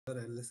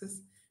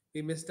analysis.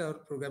 We missed our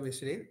program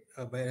yesterday,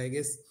 but I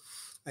guess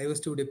I was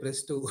too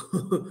depressed to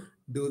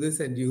do this,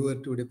 and you were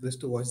too depressed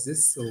to watch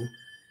this. So,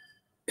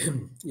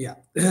 yeah.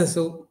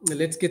 So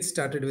let's get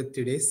started with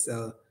today's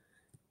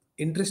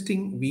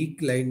interesting week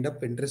lined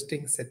up,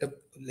 interesting setup.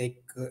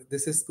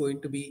 This is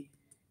going to be,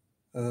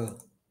 uh,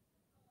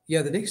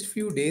 yeah, the next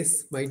few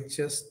days might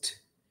just.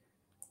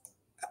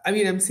 I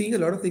mean, I'm seeing a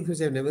lot of things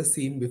which I've never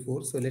seen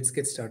before. So let's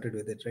get started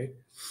with it, right?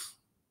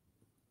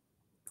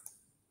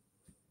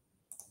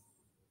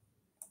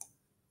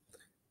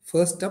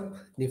 First up,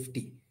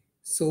 Nifty.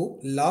 So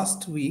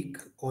last week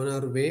on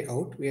our way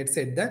out, we had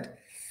said that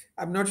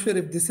I'm not sure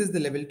if this is the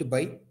level to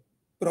buy.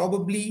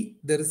 Probably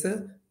there is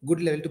a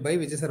good level to buy,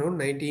 which is around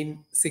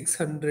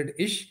 19600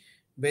 ish,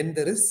 when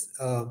there is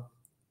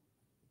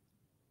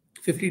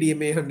 50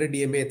 DMA, 100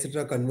 DMA,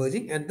 etc.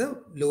 converging and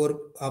the lower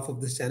half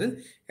of this channel.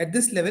 At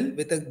this level,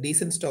 with a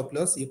decent stop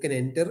loss, you can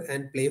enter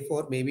and play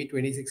for maybe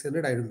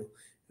 2600. I don't know,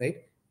 right?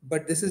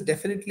 But this is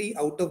definitely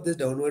out of this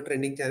downward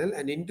trending channel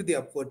and into the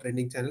upward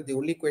trending channel. The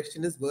only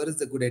question is, where is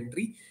the good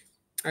entry?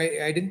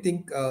 I didn't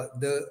think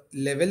the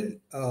level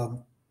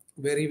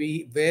where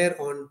we were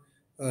on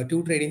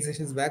two trading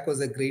sessions back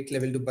was a great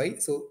level to buy.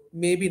 So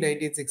maybe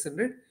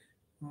 19600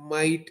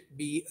 might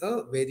be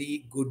a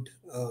very good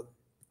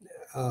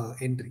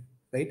entry,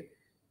 right?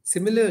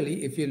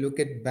 Similarly, if you look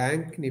at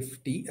Bank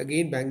Nifty,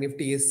 again, Bank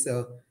Nifty is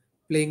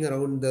playing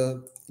around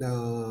the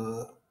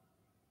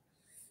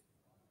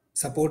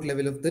support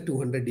level of the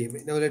 200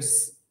 DMA. Now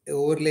let's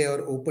overlay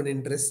our open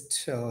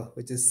interest,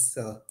 which is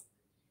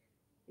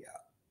yeah,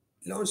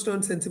 launched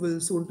on Sensible,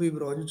 soon to be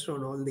launched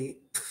on all the.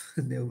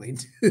 Never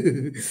mind.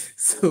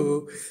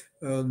 So,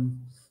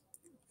 um,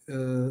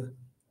 uh,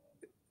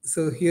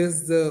 so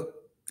here's the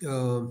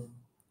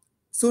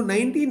so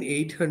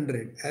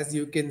 19800, as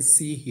you can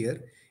see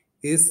here,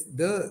 is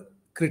the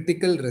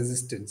critical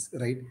resistance,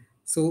 right?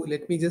 So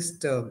let me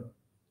just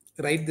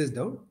write this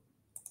down.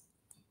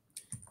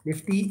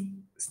 Nifty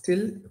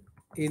still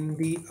in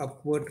the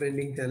upward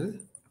trending channel.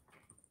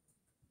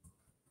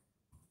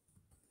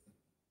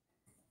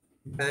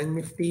 Bank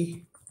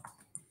Nifty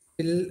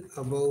still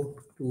above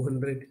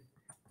 200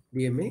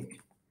 DMA.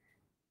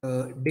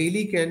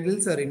 Daily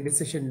candles are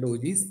indecision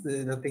dojis.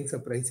 Nothing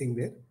surprising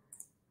there.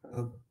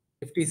 Uh,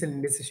 Nifty is an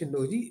indecision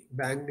doji.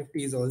 Bank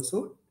Nifty is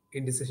also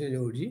indecision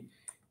doji.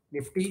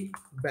 Nifty,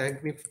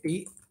 Bank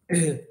Nifty,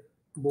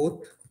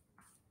 both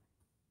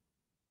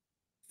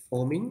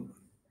forming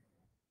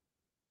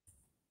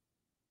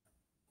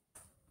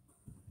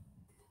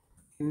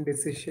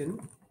indecision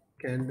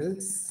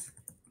candles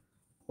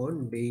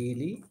on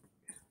daily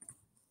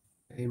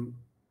time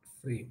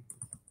frame.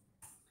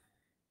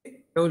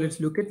 Now let's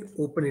look at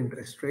open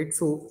interest, right?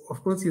 So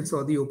of course you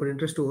saw the open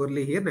interest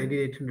overlay here.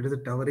 9800 is a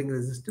towering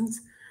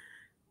resistance,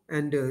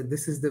 and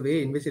this is the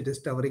way in which it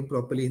is towering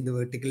properly in the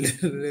vertical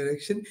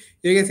direction.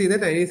 You can see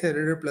that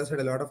 9700 plus had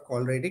a lot of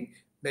call rating.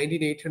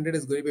 19800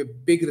 is going to be a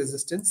big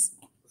resistance.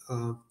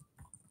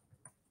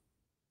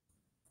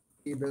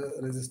 See the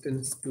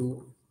resistance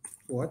to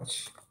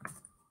watch.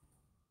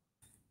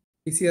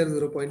 PCR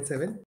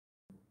 0.7,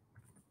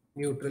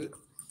 neutral.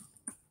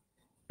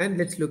 And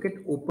let's look at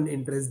open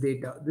interest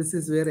data. This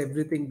is where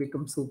everything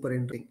becomes super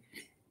interesting.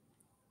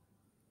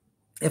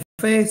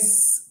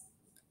 FIS.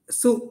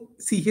 So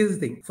see, here's the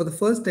thing. For the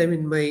first time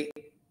in my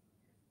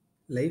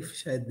life,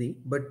 Shadni,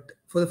 but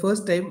for the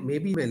first time,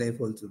 maybe in my life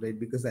also, right?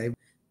 Because I,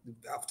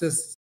 after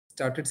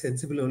started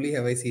Sensible, only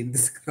have I seen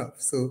this graph.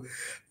 So,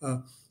 uh,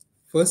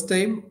 first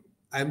time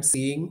I'm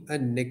seeing a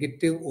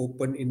negative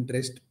open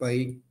interest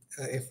by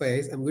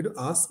FIIs. I'm going to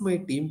ask my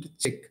team to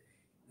check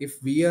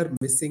if we are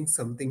missing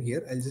something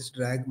here. I'll just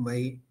drag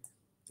my,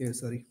 yeah,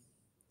 sorry.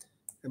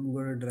 I'm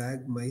going to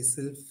drag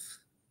myself.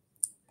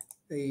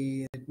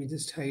 Let me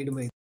just hide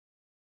my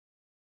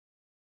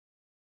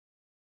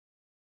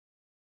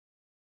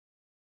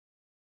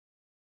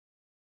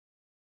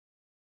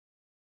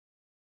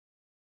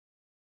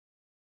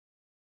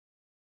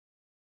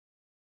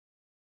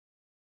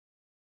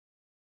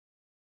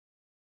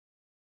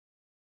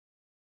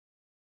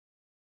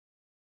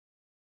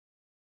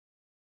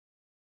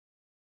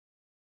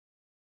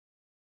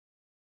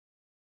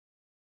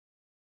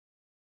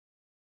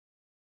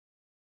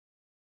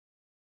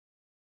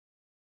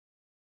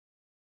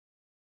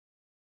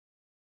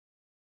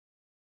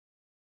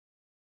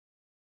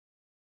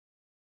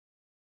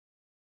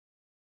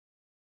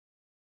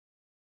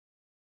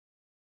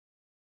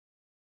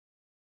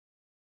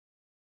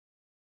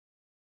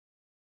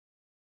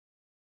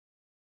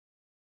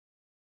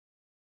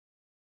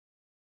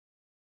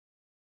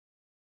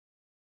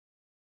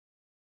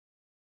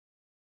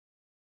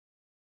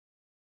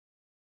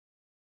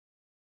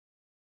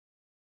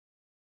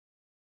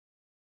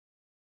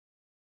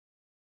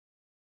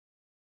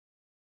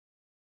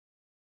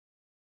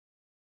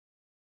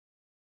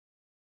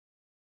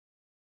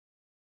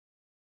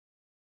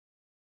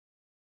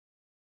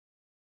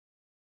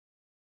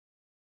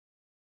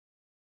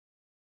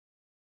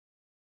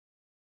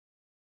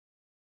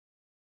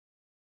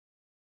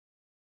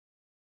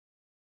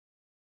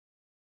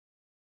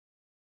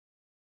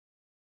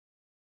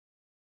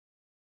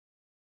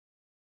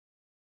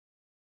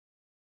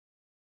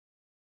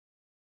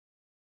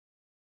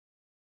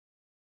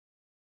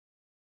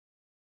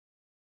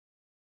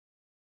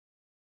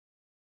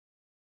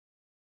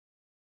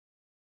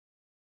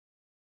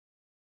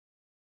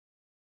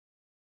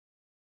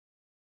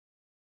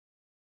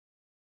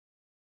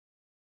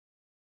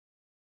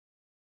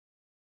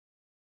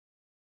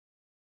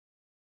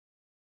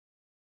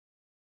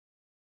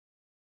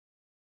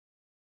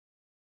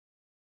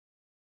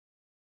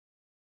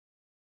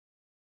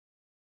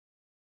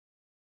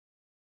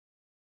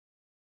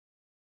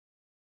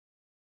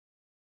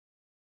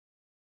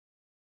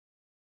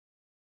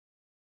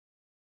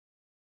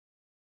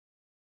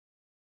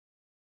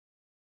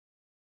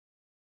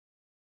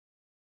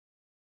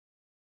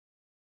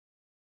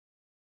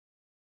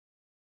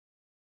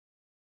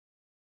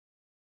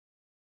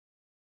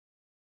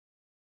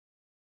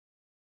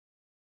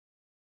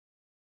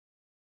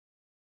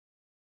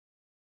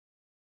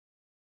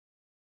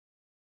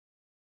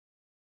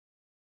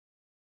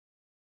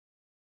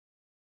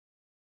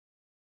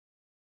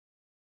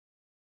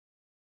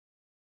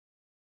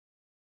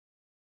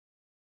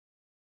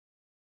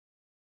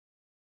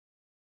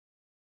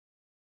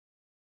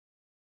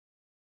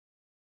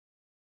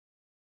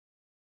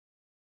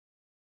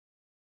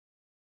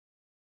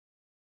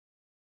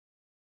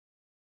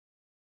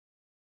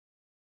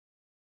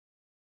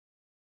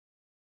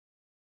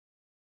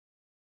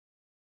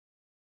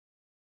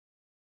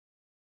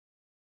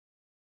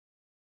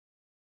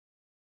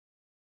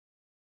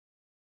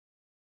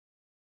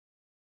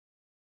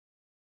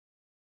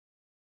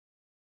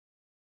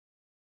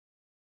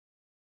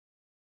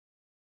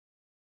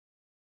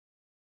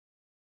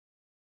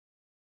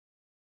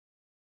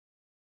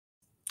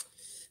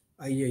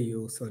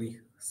Ayyo, sorry.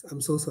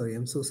 I'm so sorry.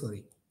 I'm so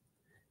sorry.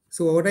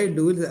 So what I'll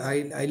do is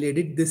I'll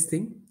edit this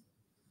thing.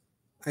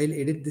 I'll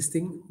edit this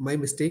thing. My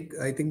mistake.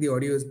 I think the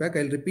audio is back.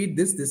 I'll repeat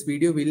this. This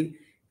video will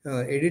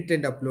edit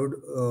and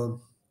upload.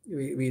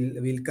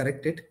 We'll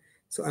correct it.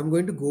 So I'm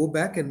going to go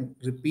back and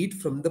repeat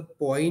from the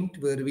point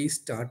where we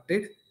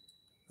started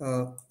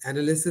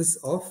analysis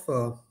of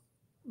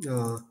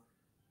uh,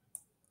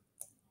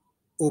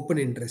 open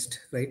interest.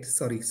 Right?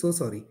 Sorry. So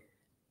sorry.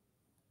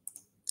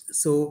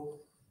 So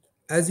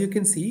as you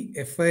can see,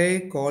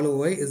 FII call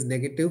OI is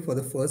negative for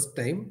the first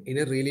time in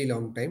a really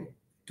long time,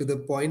 to the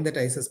point that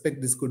I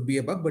suspect this could be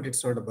a bug, but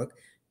it's not a bug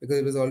because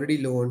it was already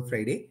low on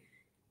Friday.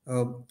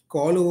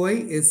 Call OI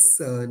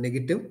is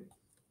negative,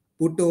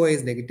 put OI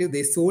is negative.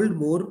 They sold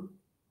more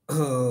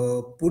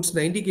puts,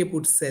 90K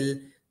put sell,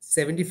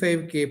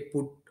 75K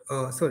put,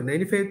 sorry,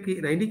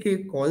 95K,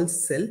 90K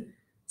calls sell,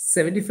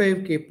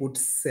 75K put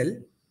sell.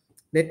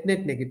 Net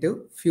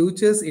negative.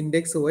 Futures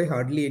index OI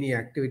hardly any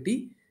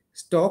activity.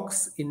 Stock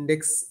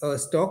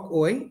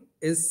OI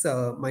is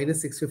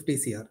minus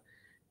 650 CR.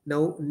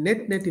 Now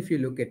net if you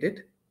look at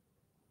it,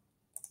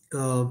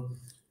 uh,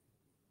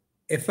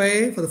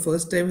 FIA for the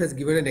first time has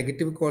given a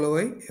negative call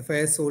OI.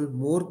 FIA sold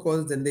more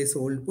calls than they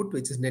sold put,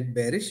 which is net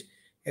bearish.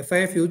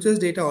 FIA futures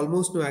data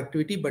almost no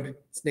activity, but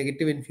it's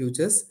negative in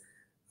futures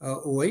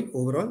OI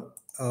overall.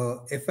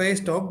 FIA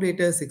stock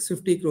data is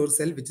 650 crore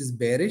sell, which is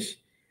bearish.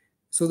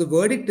 So the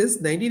verdict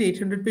is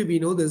 19800p. We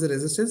know there's a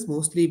resistance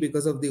mostly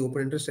because of the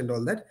open interest and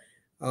all that.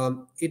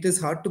 It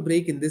is hard to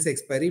break in this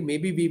expiry.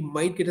 Maybe we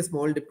might get a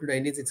small dip to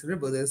 19600,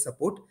 but there's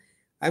support.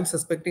 I'm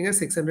suspecting a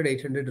 600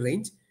 800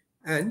 range,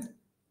 and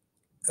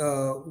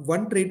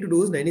one trade to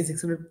do is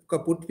 9600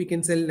 put we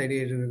can sell,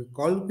 9800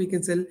 call we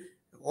can sell,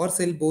 or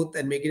sell both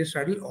and make it a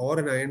straddle, or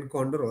an iron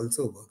condor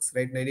also works,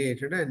 right?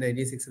 9800 and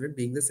 9600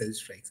 being the sell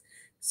strikes.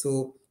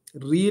 So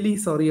really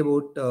sorry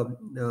about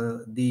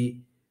the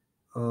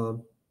uh,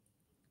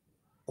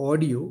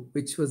 audio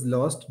which was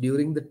lost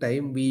during the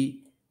time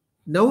we,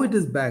 now it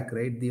is back,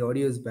 right? The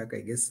audio is back, I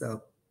guess.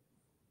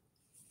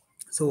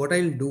 So what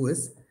I'll do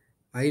is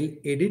I'll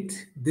edit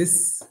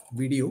this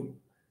video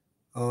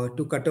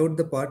to cut out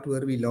the part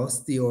where we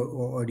lost the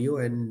audio,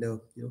 and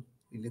we'll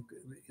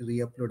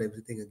re-upload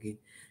everything again.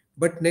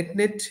 But net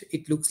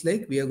it looks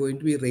like we are going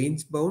to be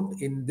range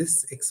bound in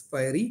this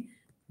expiry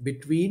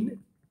between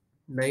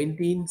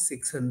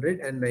 19600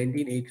 and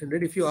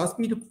 19800. If you ask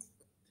me to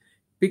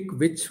pick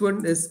which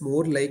one is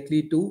more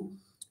likely to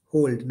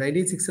hold,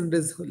 19600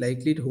 is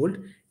likely to hold.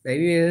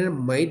 19800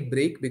 might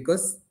break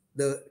because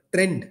the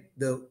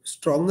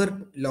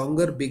stronger,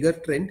 longer, bigger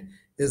trend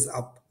is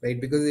up, right?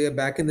 Because we are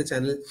back in the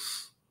channel.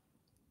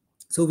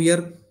 So we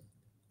are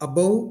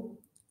above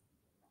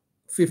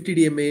 50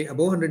 DMA,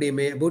 above 100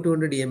 DMA, above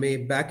 200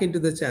 DMA, back into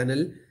the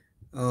channel.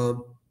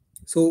 Um,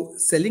 so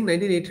selling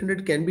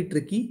 19800 can be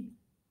tricky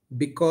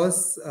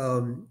because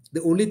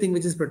the only thing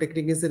which is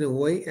protecting is an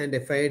OI and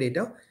FII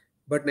data.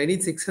 But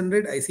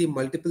 19600, I see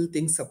multiple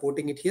things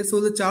supporting it here. So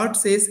the chart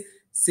says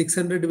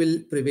 600 will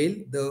prevail.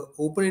 The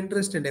open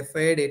interest and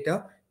FII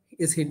data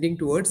is hinting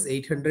towards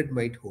 800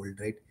 might hold,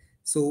 right?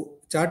 So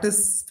chart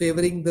is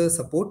favoring the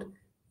support.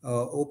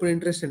 Open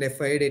interest and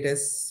FII data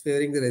is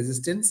favoring the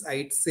resistance.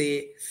 I'd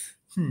say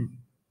hmm,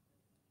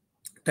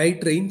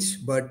 tight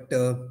range, but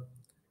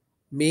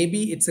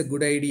maybe it's a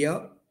good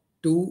idea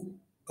to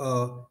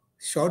uh,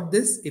 short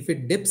this. If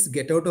it dips,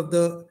 get out of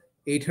the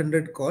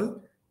 800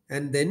 call,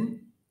 and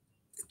then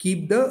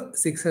keep the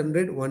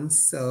 600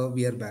 once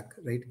we are back,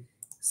 right?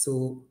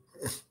 So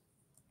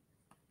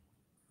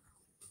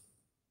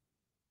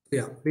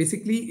yeah,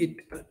 basically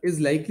it is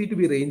likely to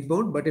be range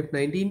bound, but if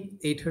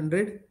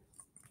 19800,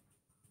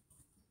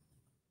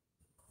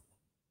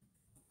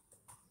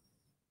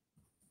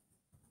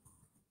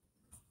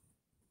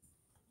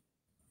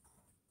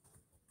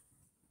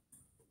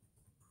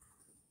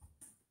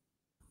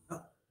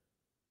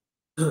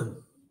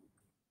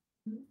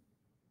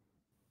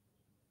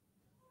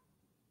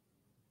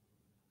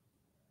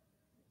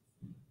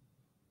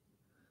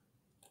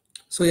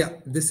 so yeah,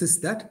 this is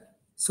that.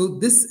 So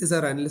this is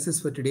our analysis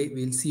for today.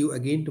 We'll see you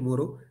again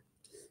tomorrow.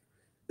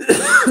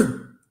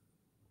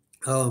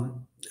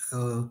 Um,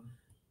 uh,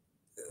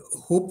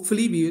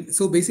 Hopefully we,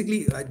 so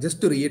basically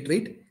just to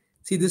reiterate,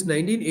 see, this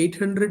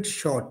 19800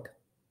 short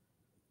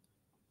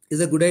is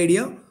a good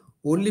idea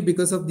only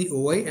because of the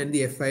OI and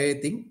the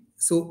FII thing.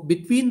 So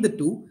between the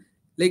two,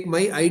 like,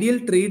 my ideal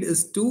trade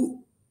is to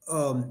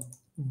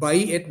buy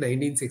at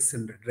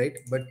 19600, right?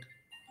 But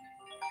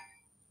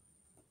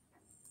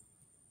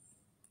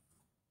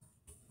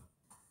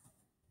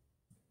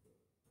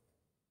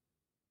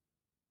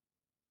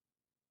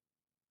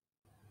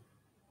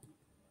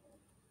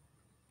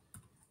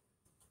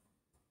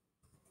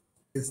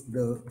is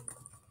the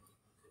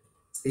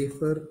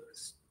safer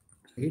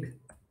trade.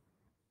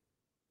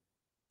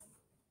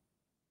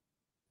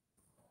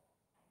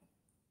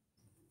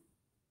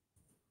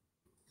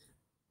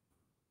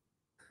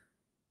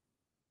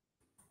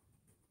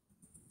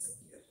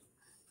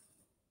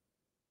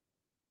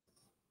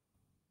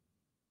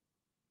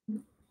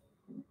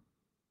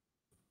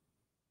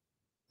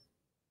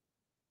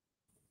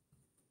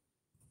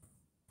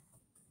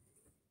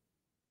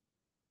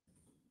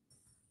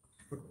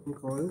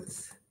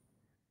 calls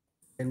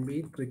can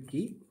be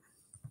tricky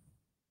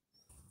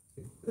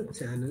if the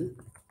channel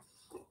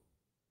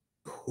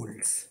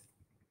holds.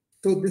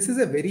 So this is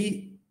a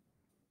very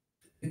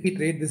tricky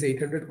trade, this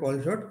 800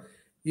 call short.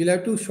 You'll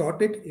have to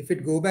short it. If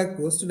it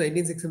goes to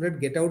 19,600,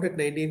 get out at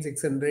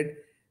 19,600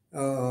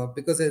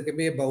 because there can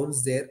be a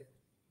bounce there.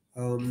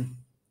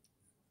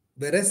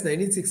 Whereas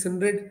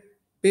 19600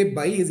 pay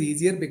buy is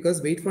easier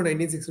because wait for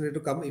 19600 to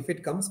come. If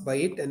it comes, buy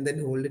it and then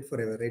hold it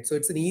forever, right? So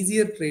it's an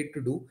easier trade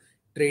to do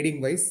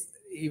trading wise,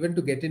 even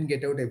to get in,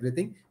 get out,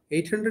 everything.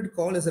 800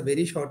 call is a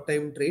very short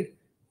time trade.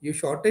 You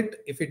short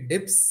it, if it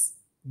dips,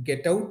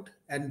 get out,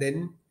 and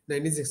then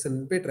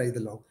 9600 pay try the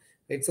long,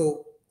 right?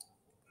 So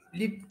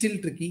little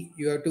tricky.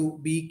 You have to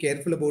be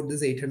careful about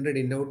this 800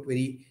 in out,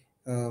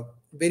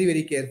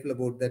 very careful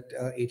about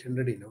that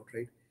 800 in out,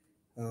 right?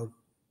 Uh,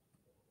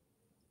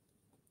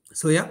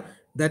 So yeah,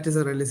 that is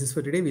our analysis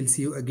for today. We'll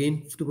see you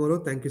again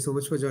tomorrow. Thank you so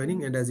much for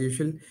joining. And as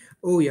usual,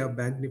 oh yeah,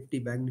 Bank Nifty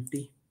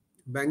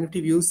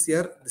views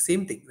here, the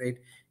same thing, right?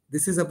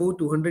 This is about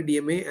 200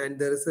 DMA and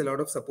there is a lot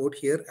of support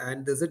here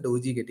and there's a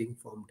doji getting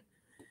formed.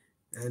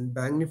 And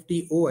Bank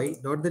Nifty OI,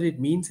 not that it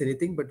means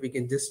anything, but we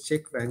can just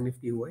check Bank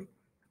Nifty OI.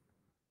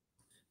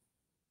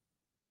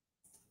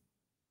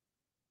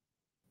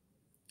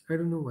 I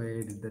don't know why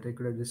I did that. I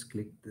could have just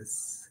clicked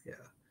this.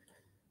 Yeah.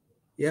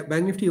 Yeah,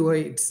 Bank Nifty OI,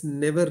 it's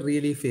never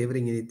really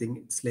favoring anything.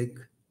 It's like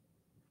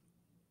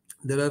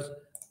there are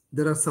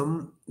there's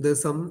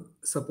some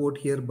support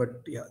here,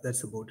 but yeah,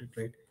 that's about it,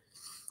 right?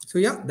 So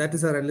yeah, that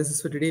is our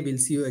analysis for today. We'll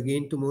see you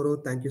again tomorrow.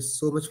 Thank you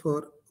so much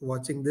for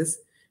watching this,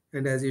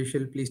 and as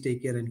usual, please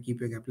take care and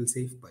keep your capital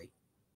safe. Bye.